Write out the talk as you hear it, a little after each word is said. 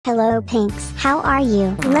Hello Pinks, how are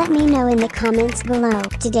you? Let me know in the comments below.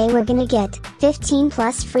 Today we're gonna get 15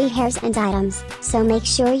 plus free hairs and items, so make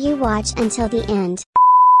sure you watch until the end.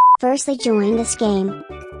 Firstly, join this game.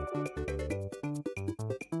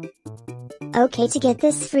 Okay, to get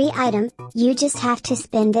this free item, you just have to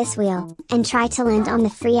spin this wheel, and try to land on the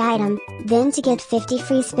free item. Then to get 50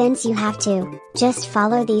 free spins you have to just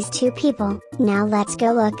follow these two people. Now let's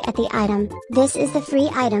go look at the item. This is the free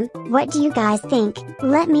item. What do you guys think?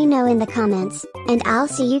 Let me know in the comments, and I'll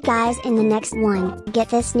see you guys in the next one. Get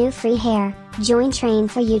this new free hair. Join Train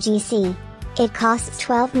for UGC. It costs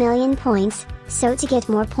 12 million points, so to get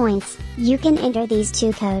more points, you can enter these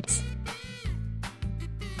two codes.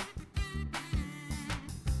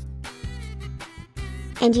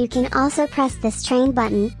 And you can also press this train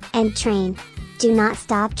button, and train. Do not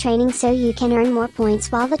stop training so you can earn more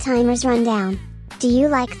points while the timers run down. Do you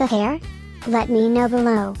like the hair? Let me know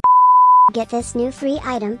below. Get this new free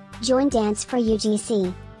item, join Dance for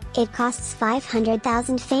UGC. It costs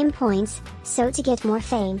 500,000 fame points, so to get more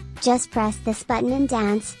fame, just press this button and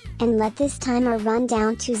dance, and let this timer run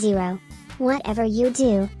down to 0. Whatever you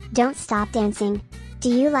do, don't stop dancing. Do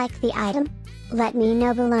you like the item? Let me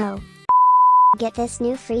know below. Get this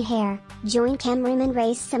new free hair, join Cameraman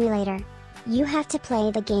Race Simulator. You have to play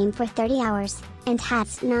the game for 30 hours, and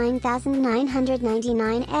hatch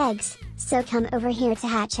 9,999 eggs, so come over here to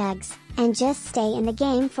hatch eggs, and just stay in the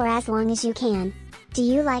game for as long as you can. Do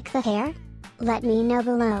you like the hair? Let me know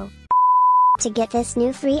below. To get this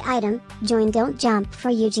new free item, join Don't Jump for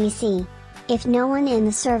UGC. If no one in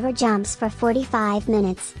the server jumps for 45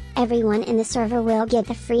 minutes, everyone in the server will get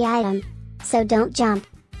the free item. So don't jump.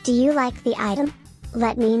 Do you like the item?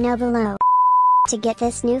 Let me know below. To get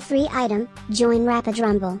this new free item, join Rapid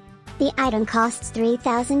Rumble. The item costs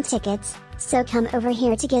 3,000 tickets, so come over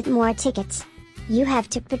here to get more tickets. You have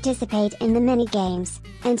to participate in the mini games,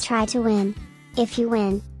 and try to win. If you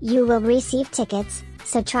win, you will receive tickets,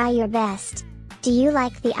 so try your best. Do you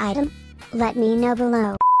like the item? Let me know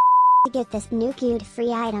below. To get this new cute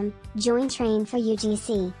free item, join Train for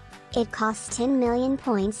UGC. It costs 10 million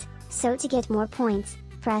points, so to get more points,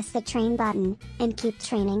 press the train button, and keep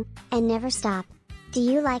training, and never stop. Do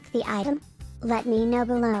you like the item? Let me know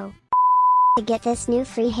below. To get this new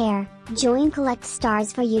free hair, join Collect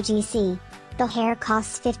Stars for UGC. The hair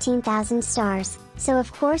costs 15,000 stars, so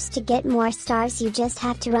of course to get more stars you just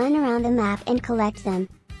have to run around the map and collect them.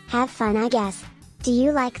 Have fun, I guess. Do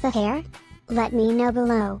you like the hair? Let me know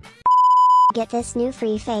below. Get this new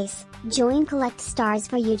free face, join Collect Stars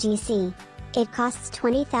for UGC. It costs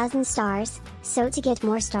 20,000 stars, so to get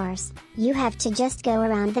more stars, you have to just go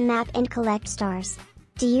around the map and collect stars.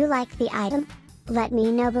 Do you like the item? Let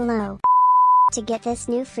me know below. To get this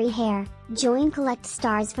new free hair, join Collect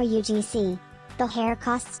Stars for UGC. The hair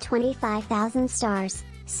costs 25,000 stars,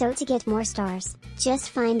 so to get more stars, just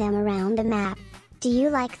find them around the map. Do you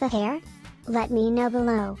like the hair? Let me know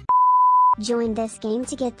below. Join this game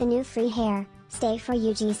to get the new free hair, stay for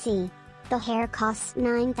UGC. The hair costs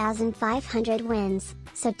 9,500 wins,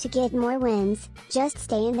 so to get more wins, just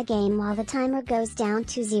stay in the game while the timer goes down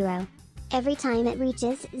to 0. Every time it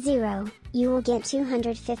reaches 0, you will get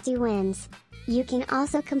 250 wins. You can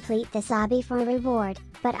also complete this obby for a reward,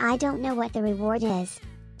 but I don't know what the reward is.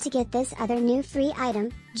 To get this other new free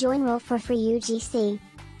item, join Roll for Free UGC.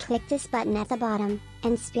 Click this button at the bottom,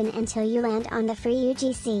 and spin until you land on the free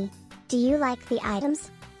UGC. Do you like the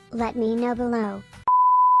items? Let me know below.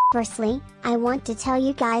 Firstly, I want to tell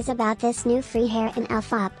you guys about this new free hair in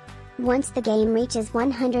Elf Up. Once the game reaches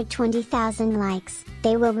 120,000 likes,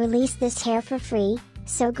 they will release this hair for free,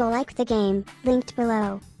 so go like the game, linked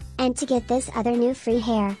below. And to get this other new free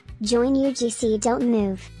hair, join UGC Don't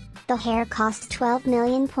Move. The hair costs 12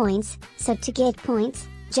 million points, so to get points,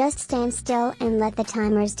 just stand still and let the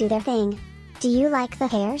timers do their thing. Do you like the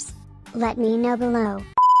hairs? Let me know below.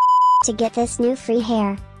 To get this new free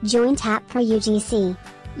hair, join Tap for UGC.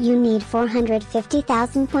 You need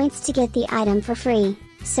 450,000 points to get the item for free,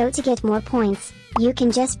 so to get more points, you can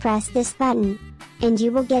just press this button, and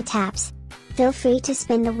you will get taps. Feel free to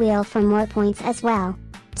spin the wheel for more points as well.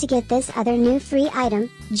 To get this other new free item,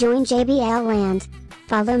 join JBL Land.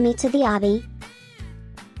 Follow me to the obby.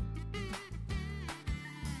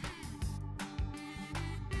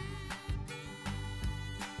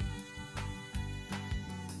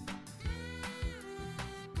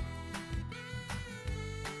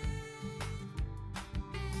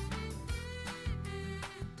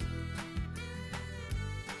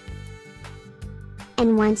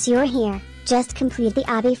 And once you're here, just complete the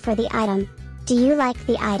obby for the item. Do you like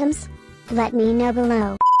the items? Let me know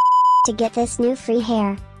below. To get this new free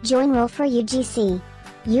hair, join Roll for UGC.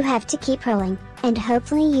 You have to keep rolling, and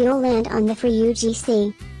hopefully you'll land on the free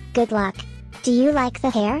UGC. Good luck! Do you like the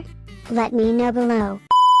hair? Let me know below.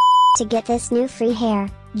 To get this new free hair,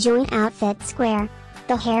 join Outfit Square.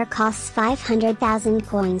 The hair costs 500,000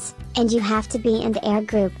 coins, and you have to be in the air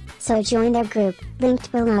group, so join their group,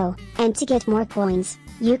 linked below. And to get more coins,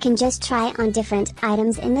 you can just try on different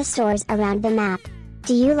items in the stores around the map.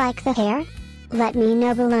 Do you like the hair? Let me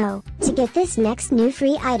know below. To get this next new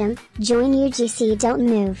free item, join UGC Don't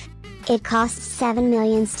Move. It costs 7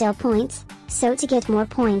 million still points, so to get more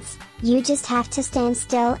points, you just have to stand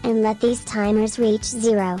still and let these timers reach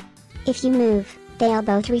 0. If you move, they'll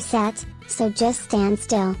both reset, so just stand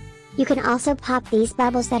still. You can also pop these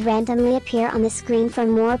bubbles that randomly appear on the screen for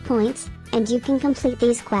more points, and you can complete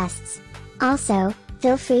these quests. Also,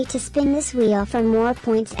 feel free to spin this wheel for more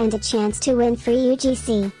points and a chance to win free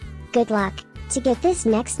UGC. Good luck! To get this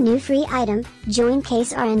next new free item, join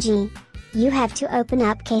Case RNG. You have to open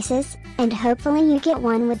up cases, and hopefully you get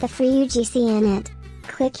one with the free UGC in it.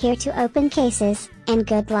 Click here to open cases, and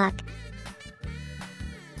good luck!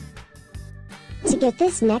 To get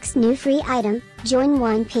this next new free item, join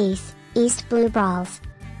One Piece, East Blue Brawls.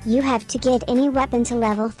 You have to get any weapon to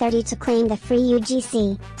level 30 to claim the free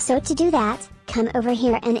UGC, so to do that, come over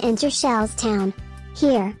here and enter Shell's Town.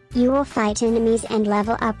 Here, you will fight enemies and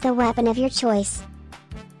level up the weapon of your choice.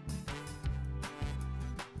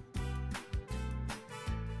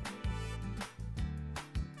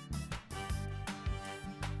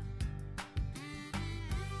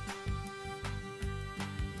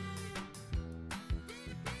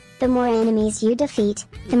 The more enemies you defeat,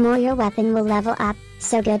 the more your weapon will level up,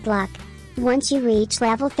 so good luck! Once you reach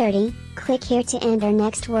level 30, click here to enter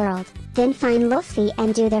next world, then find Luffy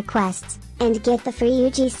and do their quests, and get the free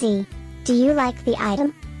UGC. Do you like the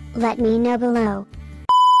item? Let me know below.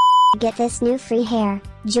 To get this new free hair,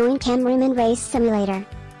 join Cameraman Race Simulator.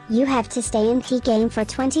 You have to stay in the game for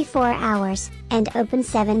 24 hours, and open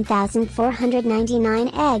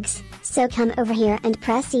 7,499 eggs, so come over here and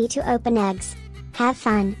press E to open eggs. Have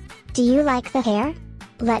fun! Do you like the hair?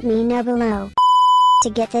 Let me know below. To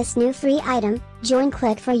get this new free item, join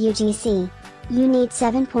Click for UGC. You need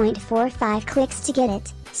 7.45 clicks to get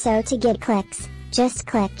it, so to get clicks, just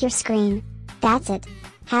click your screen. That's it.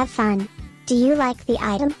 Have fun! Do you like the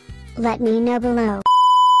item? Let me know below.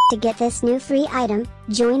 To get this new free item,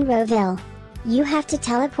 join Roville. You have to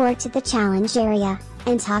teleport to the challenge area,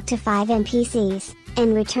 and talk to 5 NPCs,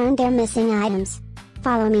 and return their missing items.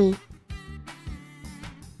 Follow me.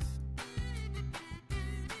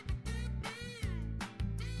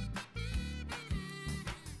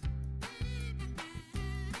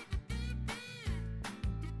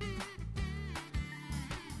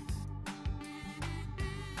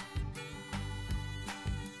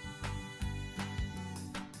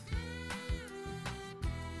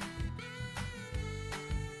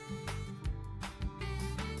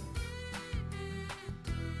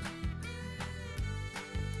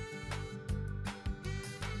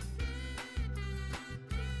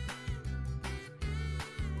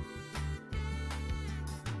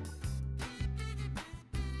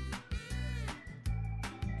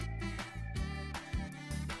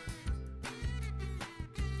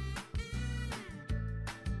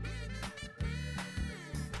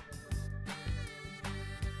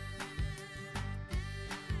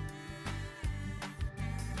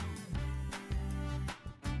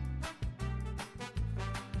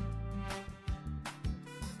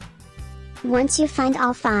 Once you find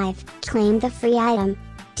all 5, claim the free item.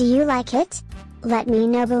 Do you like it? Let me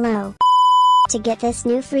know below. To get this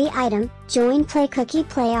new free item, join Play Cookie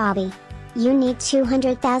Play Obby. You need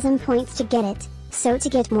 200,000 points to get it, so to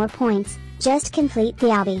get more points, just complete the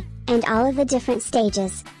obby, and all of the different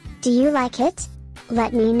stages. Do you like it?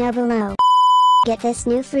 Let me know below. Get this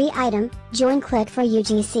new free item, join Click for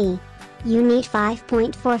UGC. You need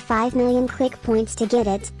 5.45 million click points to get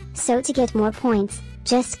it, so to get more points,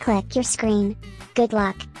 just click your screen. Good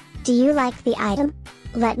luck! Do you like the item?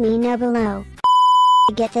 Let me know below.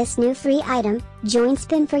 To get this new free item, join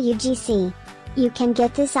Spin for UGC. You can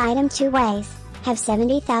get this item 2 ways, have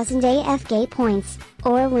 70,000 AFK points,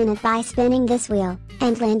 or win it by spinning this wheel,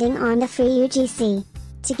 and landing on the free UGC.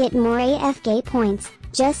 To get more AFK points,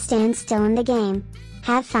 just stand still in the game.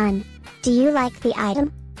 Have fun! Do you like the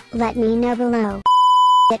item? Let me know below.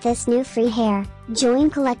 Get this new free hair, join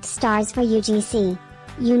Collect Stars for UGC.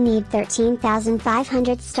 You need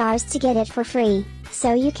 13,500 stars to get it for free,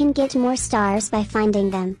 so you can get more stars by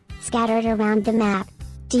finding them, scattered around the map.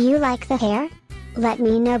 Do you like the hair? Let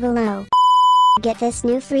me know below. Get this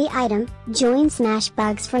new free item, join Smash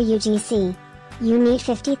Bugs for UGC. You need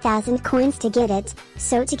 50,000 coins to get it,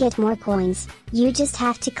 so to get more coins, you just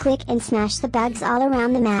have to click and smash the bugs all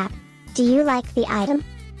around the map. Do you like the item?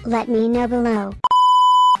 Let me know below.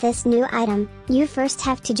 This new item, you first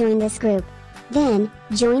have to join this group. Then,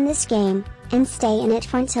 join this game, and stay in it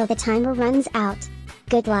for until the timer runs out.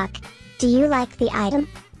 Good luck. Do you like the item?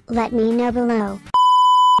 Let me know below.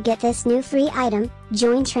 Get this new free item,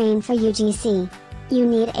 join train for UGC. You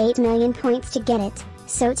need 8 million points to get it,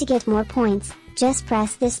 so to get more points, just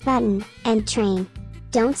press this button, and train.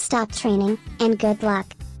 Don't stop training, and good luck.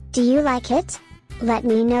 Do you like it? Let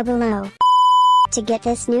me know below. To get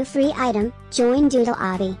this new free item, join Doodle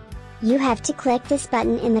Obby. You have to click this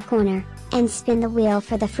button in the corner, and spin the wheel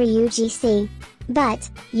for the free UGC. But,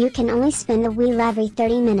 you can only spin the wheel every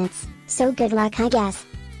 30 minutes, so good luck I guess.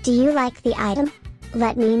 Do you like the item?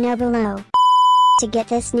 Let me know below. To get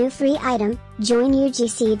this new free item, join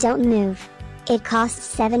UGC Don't Move. It costs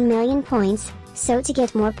 7 million points, so to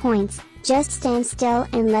get more points, just stand still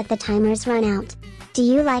and let the timers run out. Do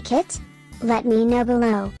you like it? Let me know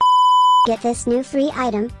below. Get this new free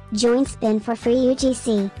item, join Spin for free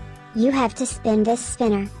UGC. You have to spin this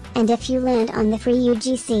spinner, and if you land on the free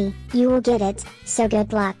UGC, you will get it, so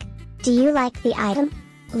good luck. Do you like the item?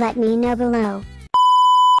 Let me know below.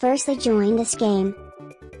 Firstly join this game.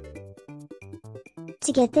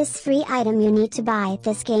 To get this free item you need to buy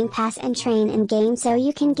this game pass and train in game so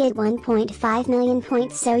you can get 1.5 million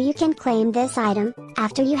points so you can claim this item.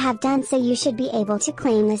 After you have done so you should be able to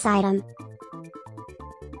claim this item.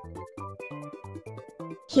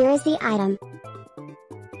 Here is the item.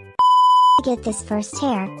 To get this first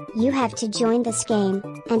hair, you have to join this game,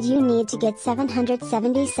 and you need to get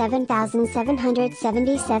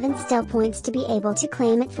 777,777 still points to be able to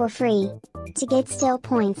claim it for free. To get still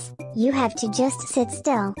points, you have to just sit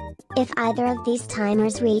still. If either of these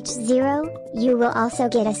timers reach 0, you will also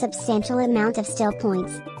get a substantial amount of still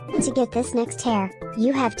points. To get this next hair,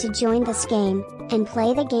 you have to join this game, and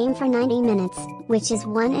play the game for 90 minutes, which is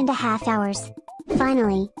 1.5 hours.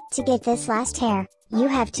 Finally, to get this last hair, you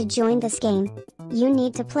have to join this game. You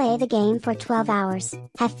need to play the game for 12 hours,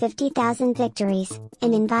 have 50,000 victories,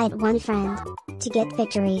 and invite one friend. To get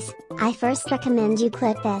victories, I first recommend you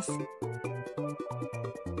click this.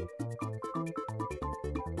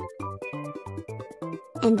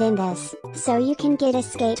 And then this, so you can get a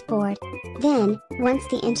skateboard. Then, once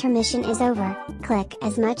the intermission is over, click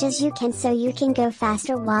as much as you can so you can go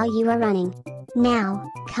faster while you are running. Now,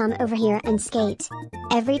 come over here and skate.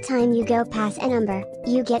 Every time you go past a number,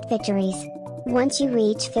 you get victories. Once you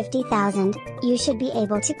reach 50,000, you should be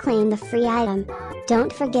able to claim the free item.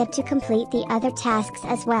 Don't forget to complete the other tasks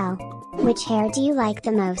as well. Which hair do you like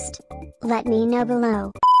the most? Let me know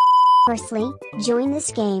below. Firstly, join this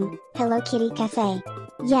game, Hello Kitty Cafe.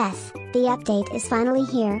 Yes, the update is finally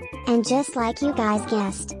here, and just like you guys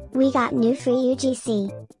guessed, we got new free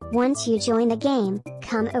UGC. Once you join the game,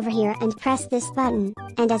 come over here and press this button,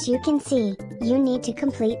 and as you can see, you need to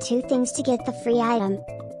complete 2 things to get the free item.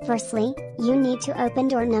 Firstly, you need to open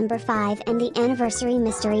door number 5 in the Anniversary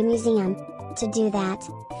Mystery Museum. To do that,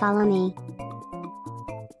 follow me.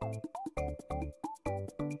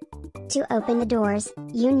 To open the doors,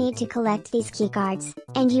 you need to collect these keycards,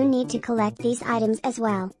 and you need to collect these items as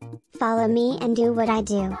well. Follow me and do what I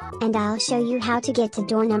do, and I'll show you how to get to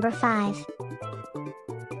door number 5.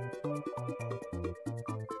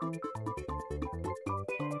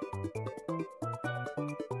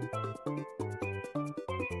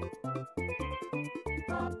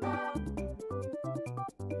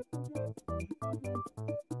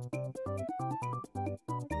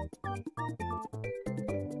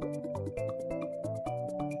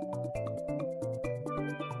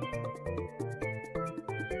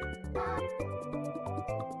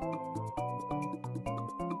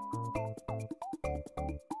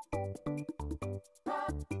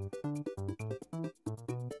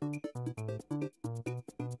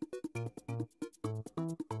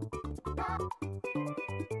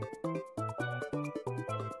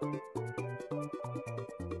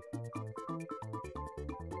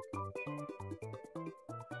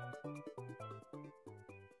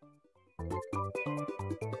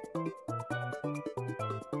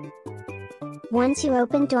 Once you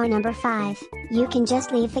open door number 5, you can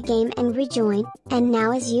just leave the game and rejoin, and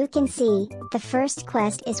now as you can see, the first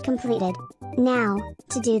quest is completed. Now,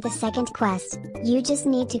 to do the second quest, you just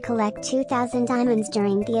need to collect 2,000 diamonds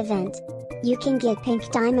during the event. You can get pink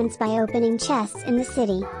diamonds by opening chests in the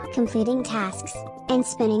city, completing tasks, and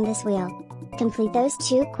spinning this wheel. Complete those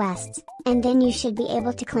 2 quests, and then you should be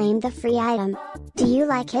able to claim the free item. Do you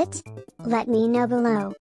like it? Let me know below.